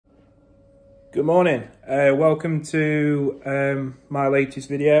Good morning, welcome to my latest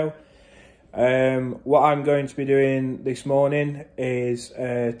video. What I'm going to be doing this morning is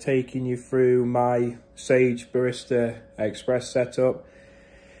taking you through my Sage Barista Express setup.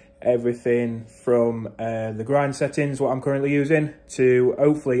 Everything from the grind settings, what I'm currently using, to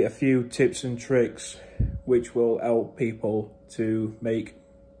hopefully a few tips and tricks which will help people to make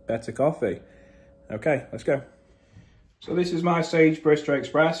better coffee. Okay, let's go. So this is my Sage Barista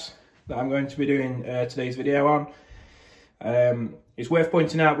Express that I'm going to be doing today's video on. It's worth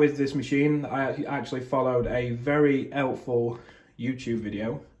pointing out with this machine, I actually followed a very helpful YouTube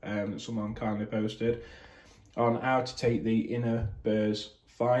video that someone kindly posted on how to take the inner burrs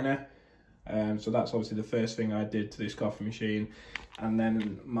finer. So that's obviously the first thing I did to this coffee machine. And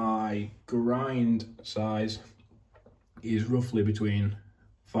then my grind size is roughly between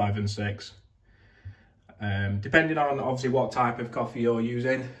 5 and 6. Depending on obviously what type of coffee you're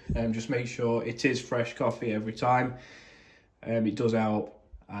using, just make sure it is fresh coffee every time. It does help.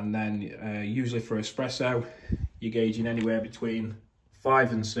 And then usually for espresso, you're gauging anywhere between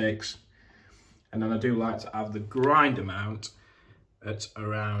 5 and 6. And then I do like to have the grind amount at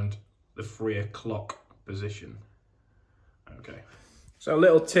around the 3 o'clock position. Okay. So a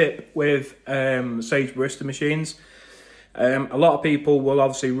little tip with Sage Barista machines. A lot of people will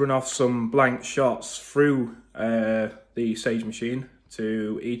obviously run off some blank shots through the Sage machine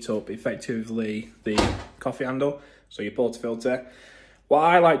to heat up effectively the coffee handle, so your portafilter. What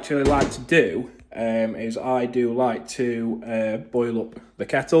I actually like to do is I do like to boil up the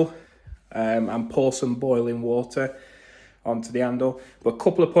kettle and pour some boiling water onto the handle. But a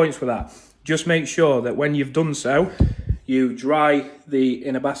couple of points for that. Just make sure that when you've done so, you dry the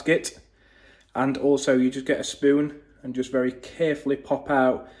inner basket, and also you just get a spoon and just very carefully pop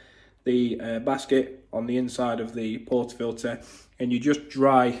out the basket on the inside of the portafilter, and you just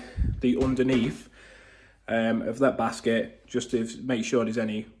dry the underneath of that basket just to make sure there's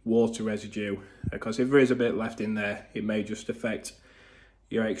any water residue, because if there is a bit left in there, it may just affect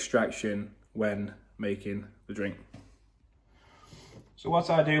your extraction when making the drink. So what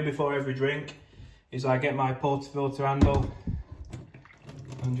I do before every drink is I get my portafilter handle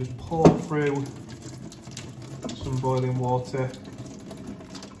and just pour through some boiling water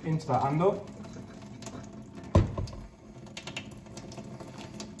into that handle.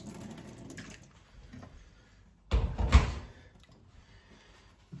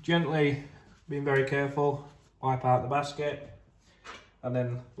 Gently, being very careful, wipe out the basket, and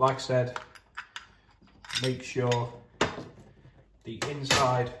then, like I said, make sure the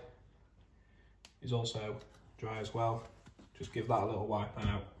inside is also dry as well. Just give that a little wipe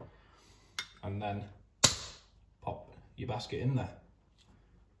out, and then pop your basket in there.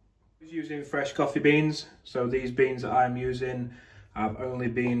 I was using fresh coffee beans, so these beans that I'm using have only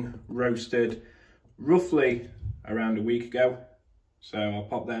been roasted roughly around a week ago. So I'll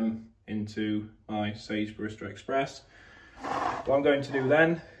pop them into my Sage Barista Express. What I'm going to do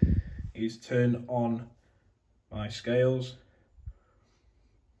then is turn on my scales,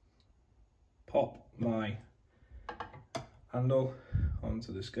 pop my handle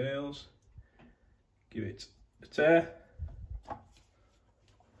onto the scales, give it a tear.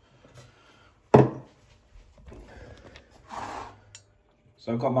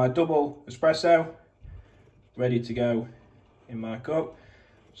 So I've got my double espresso ready to go in my cup.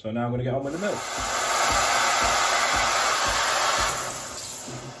 So now I'm going to get on with the milk.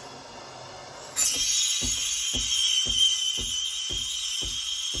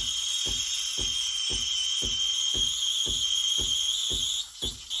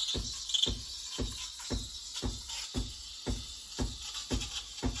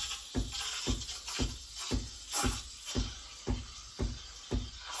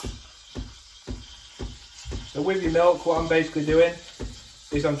 So with your milk, what I'm basically doing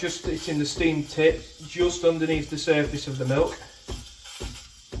is I'm just sticking the steam tip just underneath the surface of the milk,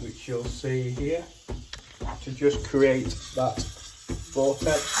 which you'll see here, to just create that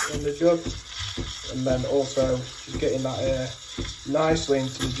vortex in the jug, and then also just getting that air nicely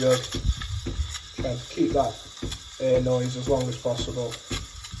into the jug, trying to keep that air noise as long as possible.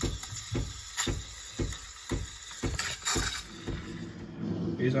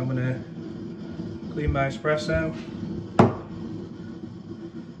 Here's I'm going to clean my espresso,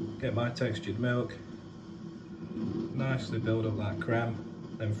 get my textured milk, nicely build up that creme,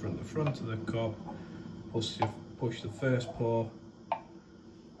 then from the front of the cup, push the first pour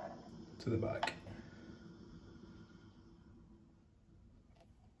to the back.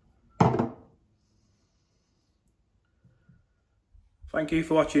 Thank you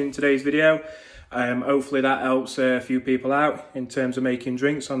for watching today's video. Hopefully that helps a few people out in terms of making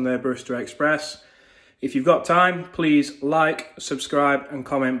drinks on their Barista Express. If you've got time, please like, subscribe and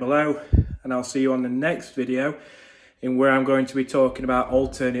comment below, and I'll see you on the next video in where I'm going to be talking about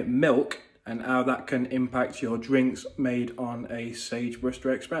alternate milk and how that can impact your drinks made on a Sage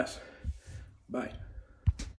Barista Express. Bye.